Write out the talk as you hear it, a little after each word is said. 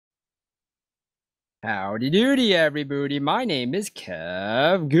Howdy doody everybody, my name is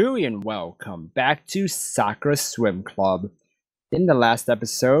Kev Gooey and welcome back to Sakura Swim Club. In the last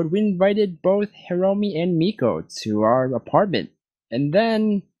episode, we invited both Hiromi and Miko to our apartment, and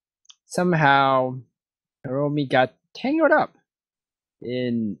then somehow Hiromi got tangled up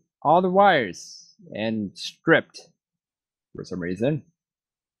in all the wires and stripped for some reason.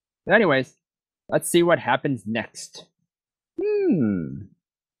 But anyways, let's see what happens next.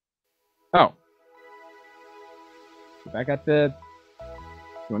 Oh. Back at the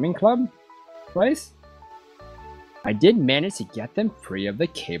swimming club place? I did manage to get them free of the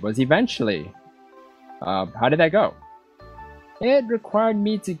cables eventually. How did that go? It required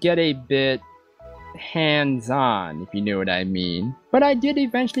me to get a bit hands-on, if you know what I mean, but I did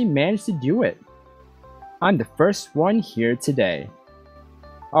eventually manage to do it. I'm the first one here today.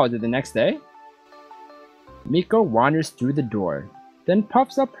 Oh, is it the next day? Miko wanders through the door, then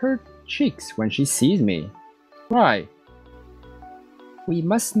puffs up her cheeks when she sees me. Why? We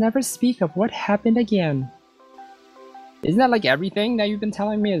must never speak of what happened again. Isn't that like everything that you've been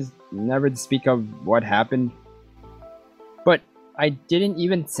telling me is never to speak of what happened? But I didn't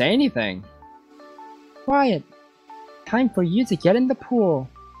even say anything. Quiet. Time for you to get in the pool.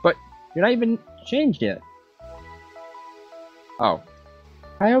 But you're not even changed yet. Oh.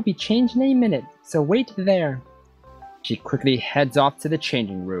 I'll be changed in a minute, so wait there. She quickly heads off to the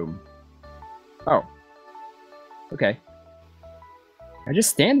changing room. Oh. Okay. I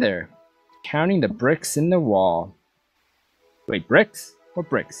just stand there, counting the bricks in the wall. Wait, bricks? What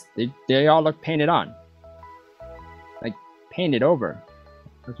bricks? They all look painted on. Like, painted over.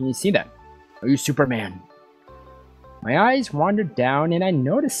 How can you see that? Are you Superman? My eyes wandered down and I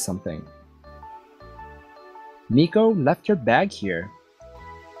noticed something. Miko left her bag here.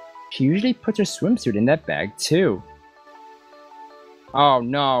 She usually puts her swimsuit in that bag too. Oh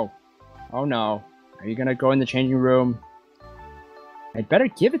no. Oh no. Are you gonna go in the changing room? I'd better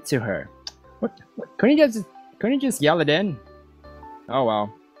give it to her. What? Couldn't you just yell it in? Oh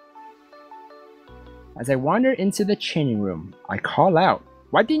well. As I wander into the changing room, I call out.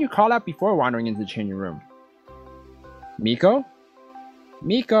 Why didn't you call out before wandering into the changing room? Miko?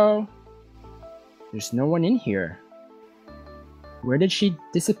 Miko! There's no one in here. Where did she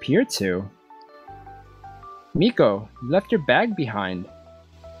disappear to? Miko, you left your bag behind.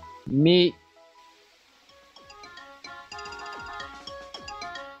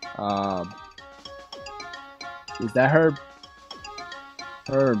 Is that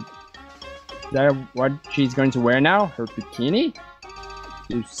is that what she's going to wear now? Her bikini?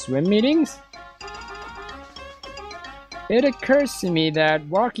 To swim meetings? It occurs to me that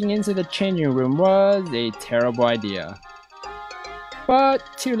walking into the changing room was a terrible idea. But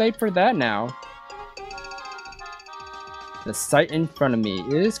too late for that now. The sight in front of me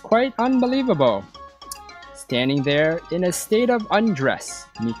is quite unbelievable. Standing there in a state of undress,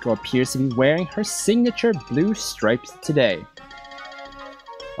 Miko appears to be wearing her signature blue stripes today.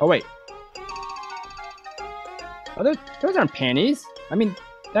 Oh wait. Oh, those aren't panties. I mean,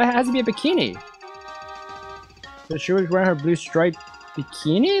 that has to be a bikini. So she was wearing her blue striped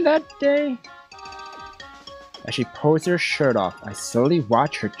bikini that day? As she pulls her shirt off, I slowly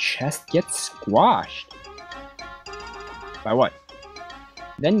watch her chest get squashed. By what?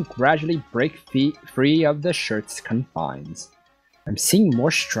 Then gradually break free of the shirt's confines. I'm seeing more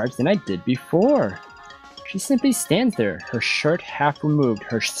stripes than I did before. She simply stands there, her shirt half removed,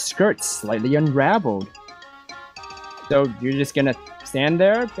 her skirt slightly unraveled. So you're just gonna stand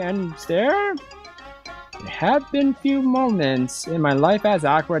there and stare? There have been few moments in my life as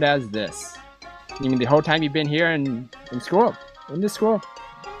awkward as this. You mean the whole time you've been here in school? In this school?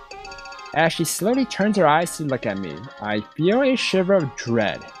 As she slowly turns her eyes to look at me, I feel a shiver of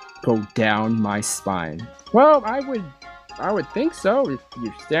dread go down my spine. Well, I would think so if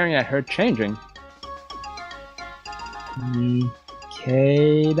you're staring at her changing.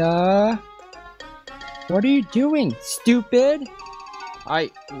 Kaede? What are you doing, stupid?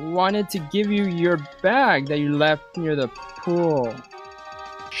 I wanted to give you your bag that you left near the pool.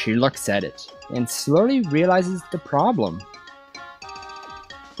 She looks at it and slowly realizes the problem.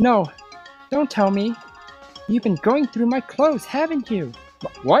 No. Don't tell me. You've been going through my clothes, haven't you?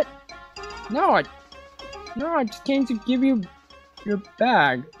 What? No, I just came to give you your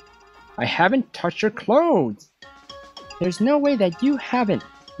bag. I haven't touched your clothes. There's no way that you haven't.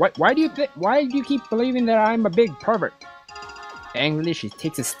 Why do you keep believing that I'm a big pervert? Angrily, she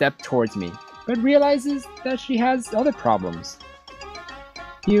takes a step towards me, but realizes that she has other problems.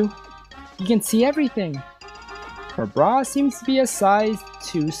 You can see everything. Her bra seems to be a size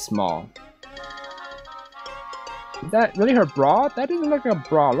too small. Is that really her bra? That doesn't look like a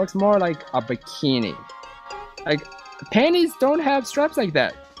bra. It looks more like a bikini. Like, panties don't have straps like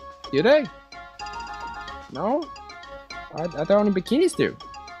that, do they? No? I thought only bikinis do.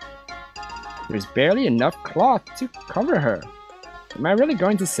 There's barely enough cloth to cover her. Am I really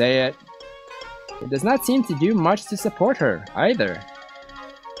going to say it? It does not seem to do much to support her, either.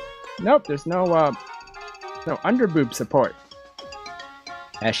 Nope, there's no underboob support.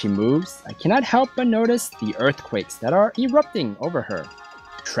 As she moves, I cannot help but notice the earthquakes that are erupting over her.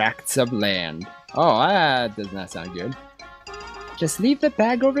 Tracts of land. Oh, that does not sound good. Just leave the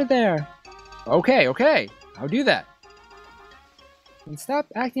bag over there. Okay, I'll do that. And stop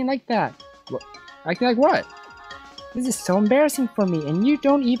acting like that. Acting like what? This is so embarrassing for me, and you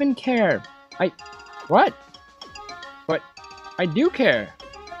don't even care. What? But I do care.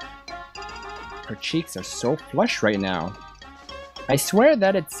 Her cheeks are so flushed right now. I swear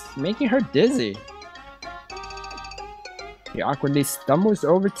that it's making her dizzy. She awkwardly stumbles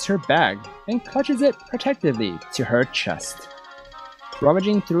over to her bag and clutches it protectively to her chest.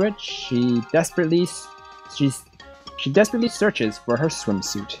 Rummaging through it, she desperately searches for her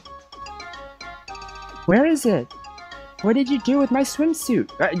swimsuit. Where is it? What did you do with my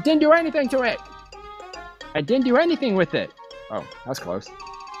swimsuit? I didn't do anything to it! I didn't do anything with it! Oh, that was close.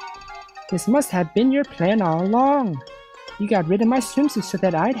 This must have been your plan all along. You got rid of my swimsuit so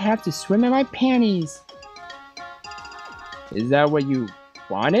that I'd have to swim in my panties. Is that what you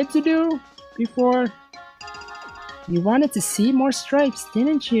wanted to do before? You wanted to see more stripes,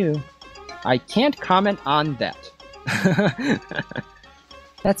 didn't you? I can't comment on that.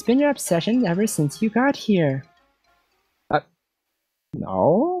 That's been your obsession ever since you got here.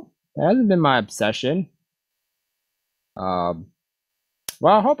 No, that hasn't been my obsession. Well,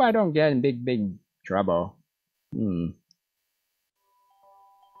 I hope I don't get in big trouble.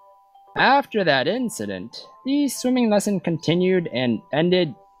 After that incident, the swimming lesson continued and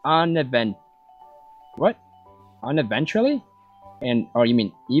ended uneventually? Oh, you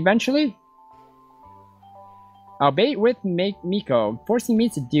mean eventually? Albeit with Mieko, forcing me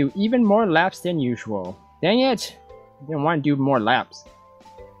to do even more laps than usual. Dang it! I didn't want to do more laps.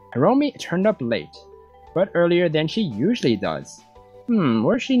 Hiromi turned up late, but earlier than she usually does.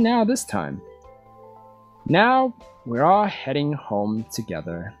 Where's she now this time? Now, we're all heading home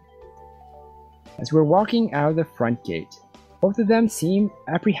together. As we're walking out of the front gate, both of them seem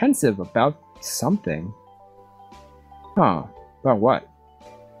apprehensive about something. Huh, about what?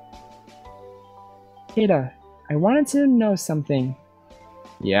 Kaede, I wanted to know something.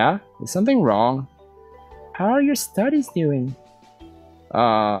 Yeah? Is something wrong? How are your studies doing?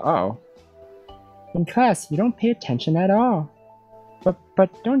 Uh-oh. In class, you don't pay attention at all.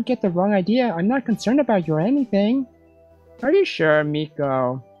 But don't get the wrong idea, I'm not concerned about you or anything. Are you sure,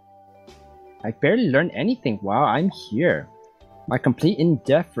 Mieko? I barely learn anything while I'm here. My complete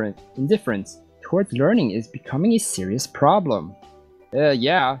indifference towards learning is becoming a serious problem.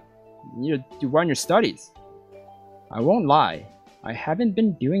 Yeah, you need to do well on your studies. I won't lie, I haven't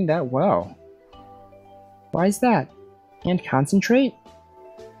been doing that well. Why is that? Can't concentrate?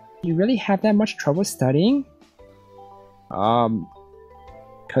 Do you really have that much trouble studying?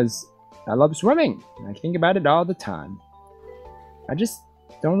 Cause I love swimming. I think about it all the time. I just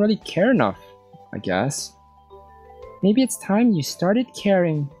don't really care enough, I guess. Maybe it's time you started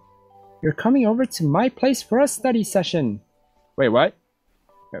caring. You're coming over to my place for a study session. Wait, what?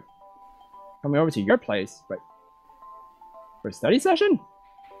 Coming over to your place? Wait. For a study session?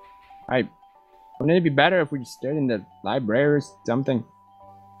 Wouldn't it be better if we stayed in the library or something?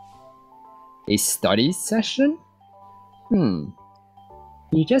 A study session?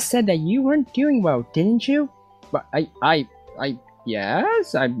 You just said that you weren't doing well, didn't you? But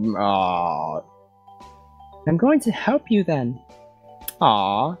yes, I'm going to help you then.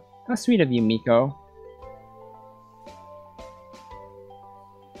 Aw, how sweet of you, Mieko.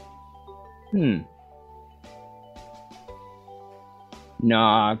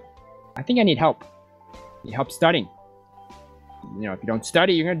 Nah, I think I need help. Need help studying. You know, if you don't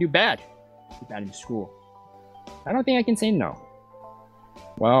study, you're gonna do bad. Do bad in school. I don't think I can say no.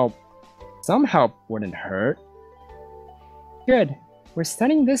 Well, some help wouldn't hurt. Good. We're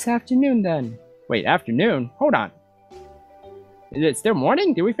studying this afternoon then. Wait, afternoon? Hold on. Is it still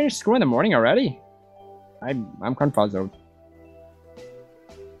morning? Did we finish school in the morning already? I'm confuzzled.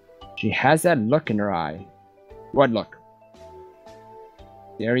 She has that look in her eye. What look?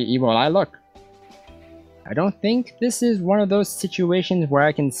 Very evil eye look. I don't think this is one of those situations where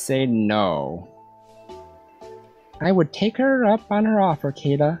I can say no. I would take her up on her offer,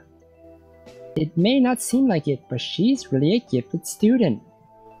 Kaede. It may not seem like it, but she's really a gifted student.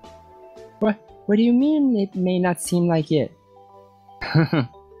 What What do you mean it may not seem like it? I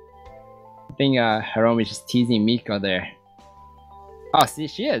think Hiromi's just teasing Miko there. Oh, see,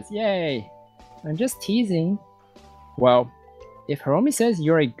 she is. Yay! I'm just teasing. Well, if Hiromi says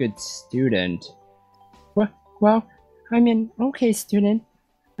you're a good student... Well, I'm an okay student,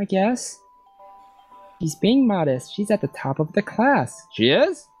 I guess. She's being modest. She's at the top of the class. She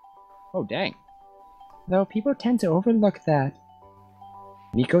is? Oh, dang. Though people tend to overlook that.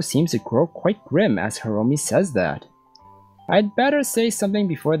 Miko seems to grow quite grim as Hiromi says that. I'd better say something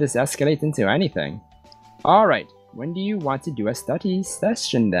before this escalates into anything. Alright, when do you want to do a study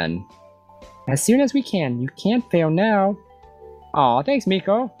session then? As soon as we can. You can't fail now. Aw, thanks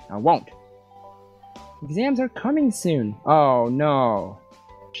Miko. I won't. Exams are coming soon. Oh no.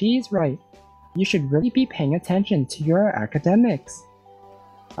 She's right. You should really be paying attention to your academics.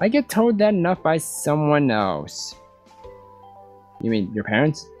 I get told that enough by someone else. You mean your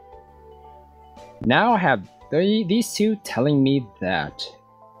parents? Now I have these two telling me that.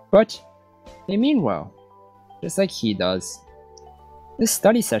 But they mean well. Just like he does. This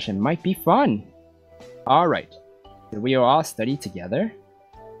study session might be fun. Alright. Do we all study together?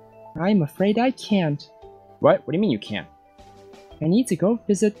 I'm afraid I can't. What? What do you mean you can't? I need to go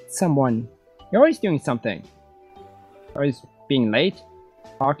visit someone. You're always doing something. Always being late?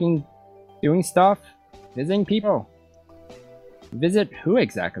 Talking? Doing stuff? Visiting people? Visit who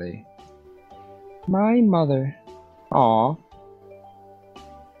exactly? My mother. Aww.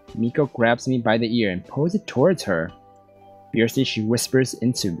 Miko grabs me by the ear and pulls it towards her. Fiercely she whispers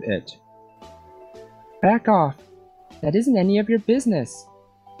into it. Back off. That isn't any of your business.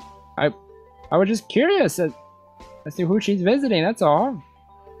 I was just curious as to who she's visiting, that's all.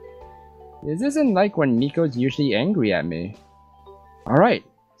 This isn't like when Miko's usually angry at me. Alright,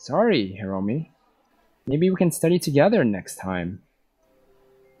 sorry, Hiromi. Maybe we can study together next time.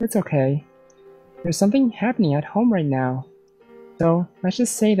 It's okay. There's something happening at home right now. So, let's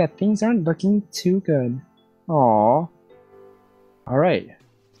just say that things aren't looking too good. Aww. Alright,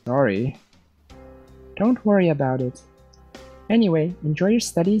 sorry. Don't worry about it. Anyway, enjoy your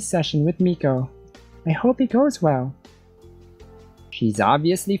study session with Miko. I hope it goes well. She's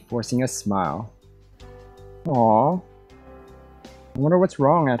obviously forcing a smile. Aww. I wonder what's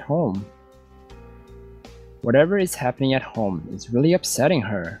wrong at home. Whatever is happening at home is really upsetting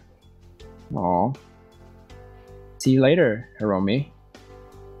her. Aww. See you later, Hiromi.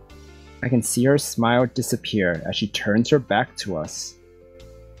 I can see her smile disappear as she turns her back to us.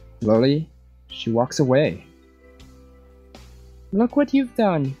 Slowly, she walks away. Look what you've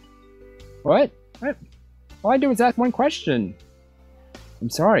done. What? All I did was ask one question. I'm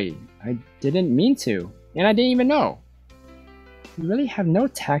sorry, I didn't mean to, and I didn't even know. You really have no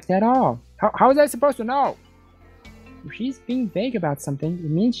tact at all. How was I supposed to know? If she's being vague about something, it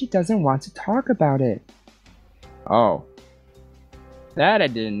means she doesn't want to talk about it. Oh. That I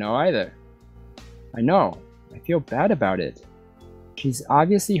didn't know either. I know. I feel bad about it. She's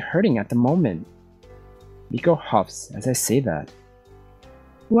obviously hurting at the moment. Miko huffs as I say that.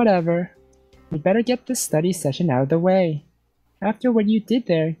 Whatever. We better get this study session out of the way. After what you did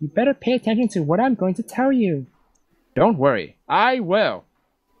there, you better pay attention to what I'm going to tell you. Don't worry. I will.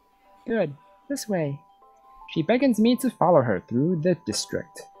 Good. This way. She beckons me to follow her through the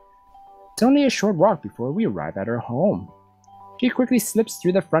district. It's only a short walk before we arrive at her home. She quickly slips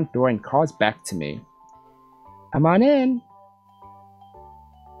through the front door and calls back to me. Come on in.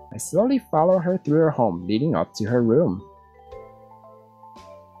 I slowly follow her through her home, leading up to her room.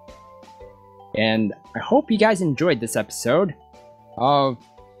 And I hope you guys enjoyed this episode of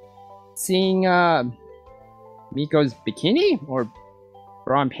seeing Miko's bikini or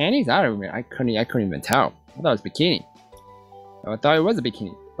bra and panties. I couldn't even tell. I thought it was bikini. I thought it was a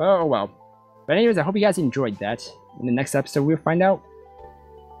bikini. But oh well. But anyways, I hope you guys enjoyed that. In the next episode, we'll find out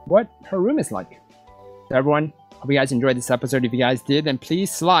what her room is like. So everyone, hope you guys enjoyed this episode. If you guys did, then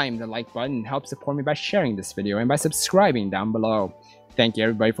please slime the like button and help support me by sharing this video and by subscribing down below. Thank you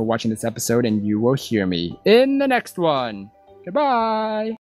everybody for watching this episode, and you will hear me in the next one. Goodbye!